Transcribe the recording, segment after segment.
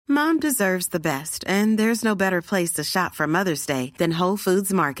Mom deserves the best, and there's no better place to shop for Mother's Day than Whole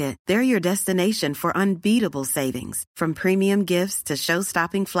Foods Market. They're your destination for unbeatable savings, from premium gifts to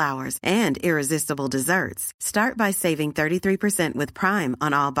show-stopping flowers and irresistible desserts. Start by saving 33% with Prime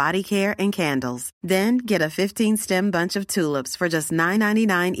on all body care and candles. Then get a 15-stem bunch of tulips for just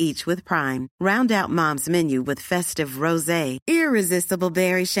 $9.99 each with Prime. Round out Mom's menu with festive rosé, irresistible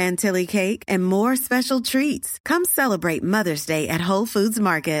berry chantilly cake, and more special treats. Come celebrate Mother's Day at Whole Foods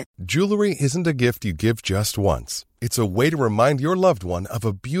Market. Jewelry isn't a gift you give just once. It's a way to remind your loved one of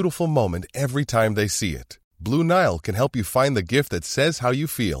a beautiful moment every time they see it. Blue Nile can help you find the gift that says how you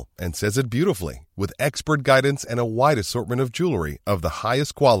feel and says it beautifully, with expert guidance and a wide assortment of jewelry of the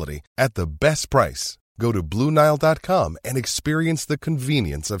highest quality at the best price. Go to BlueNile.com and experience the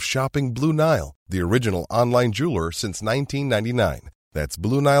convenience of shopping Blue Nile, the original online jeweler since 1999. That's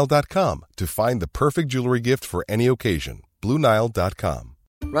BlueNile.com to find the perfect jewelry gift for any occasion. BlueNile.com.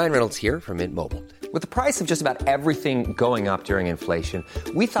 Ryan Reynolds here from Mint Mobile. With the price of just about everything going up during inflation,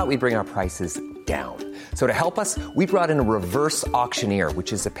 we thought we'd bring our prices down. So to help us, we brought in a reverse auctioneer,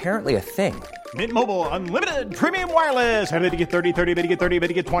 which is apparently a thing. Mint Mobile Unlimited Premium Wireless. How to get 30, 30, bit to get 30, bit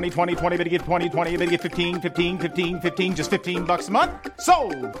to get 20, 20, 20, bit to get 20, 20, bit to get 15, 15, 15, 15, just $15 a month?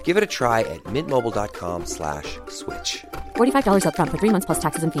 Sold! Give it a try at mintmobile.com/switch. $45 up front for 3 months plus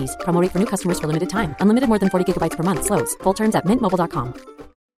taxes and fees. Promo rate for new customers for limited time. Unlimited more than 40 gigabytes per month. Slows full terms at mintmobile.com.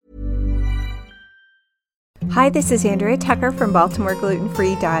 Hi, this is Andrea Tucker from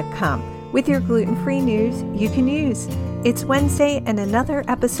BaltimoreGlutenFree.com with your gluten-free news you can use. It's Wednesday and another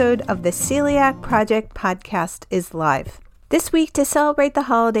episode of the Celiac Project podcast is live. This week, to celebrate the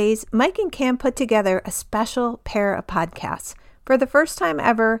holidays, Mike and Cam put together a special pair of podcasts. For the first time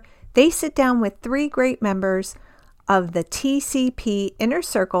ever, they sit down with 3 great members of the TCP Inner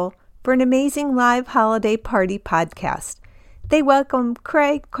Circle for an amazing live holiday party podcast. They welcome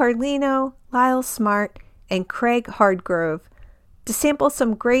Craig Carlino, Lyle Smart, and Craig Hardgrove to sample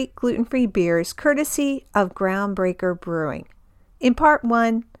some great gluten-free beers courtesy of Groundbreaker Brewing. In part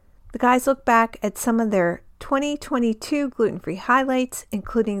 1, the guys look back at some of their 2022 gluten-free highlights,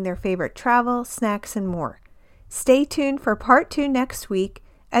 including their favorite travel, snacks, and more. Stay tuned for part 2 next week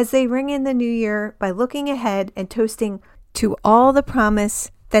as they ring in the new year by looking ahead and toasting to all the promise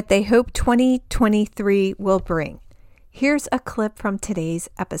that they hope 2023 will bring. Here's a clip from today's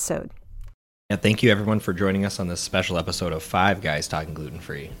episode. Yeah, thank you everyone for joining us on this special episode of Five Guys Talking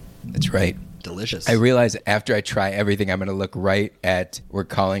Gluten-Free. That's right. Delicious. I realize after I try everything, I'm going to look right at, we're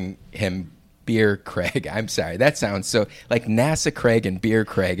calling him Beer Craig. I'm sorry. That sounds so like NASA Craig and Beer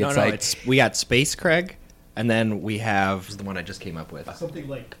Craig. We got Space Craig, and then we have the one I just came up with. Something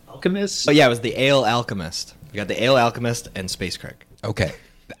like Alchemist? Oh yeah, it was the Ale Alchemist. We got the Ale Alchemist and Space Craig. Okay.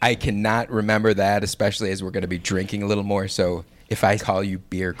 I cannot remember that, especially as we're going to be drinking a little more, so if I call you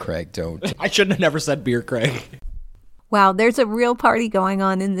Beer Craig, don't. I shouldn't have never said Beer Craig. Wow, there's a real party going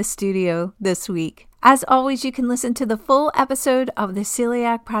on in the studio this week. As always, you can listen to the full episode of the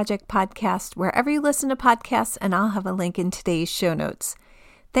Celiac Project podcast wherever you listen to podcasts, and I'll have a link in today's show notes.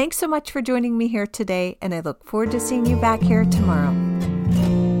 Thanks so much for joining me here today, and I look forward to seeing you back here tomorrow.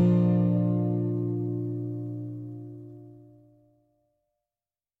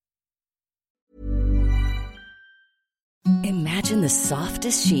 Imagine the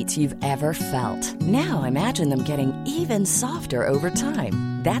softest sheets you've ever felt. Now imagine them getting even softer over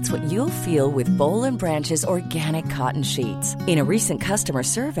time. That's what you'll feel with Boll & Branch's organic cotton sheets. In a recent customer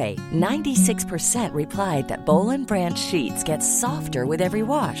survey, 96% replied that Boll & Branch sheets get softer with every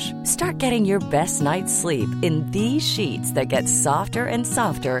wash. Start getting your best night's sleep in these sheets that get softer and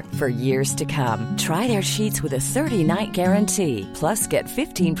softer for years to come. Try their sheets with a 30-night guarantee. Plus, get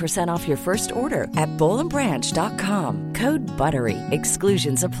 15% off your first order at bollandbranch.com. Code BUTTERY.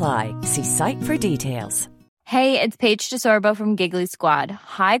 Exclusions apply. See site for details. Hey, it's Paige DeSorbo from Giggly Squad.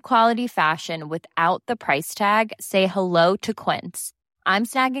 High quality fashion without the price tag. Say hello to Quince. I'm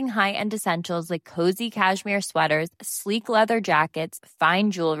snagging high-end essentials like cozy cashmere sweaters, sleek leather jackets,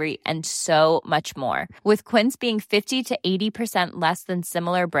 fine jewelry, and so much more. With Quince being 50 to 80% less than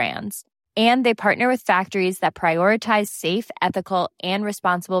similar brands. And they partner with factories that prioritize safe, ethical, and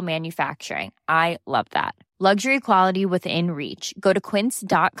responsible manufacturing. I love that. Luxury quality within reach. Go to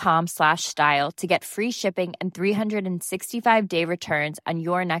quince.com/style to get free shipping and 365-day returns on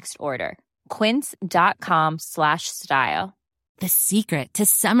your next order. Quince.com/style. The secret to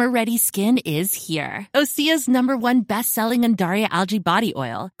summer-ready skin is here. Osea's #1 best-selling Undaria Algae Body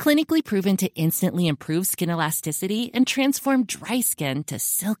Oil, clinically proven to instantly improve skin elasticity and transform dry skin to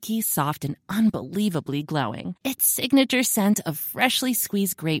silky, soft, and unbelievably glowing. Its signature scent of freshly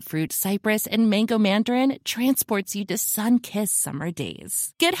squeezed grapefruit, cypress, and mango mandarin transports you to sun-kissed summer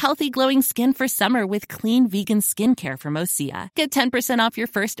days. Get healthy, glowing skin for summer with clean vegan skincare from Osea. Get 10% off your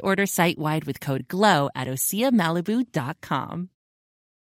first order site-wide with code GLOW at OseaMalibu.com.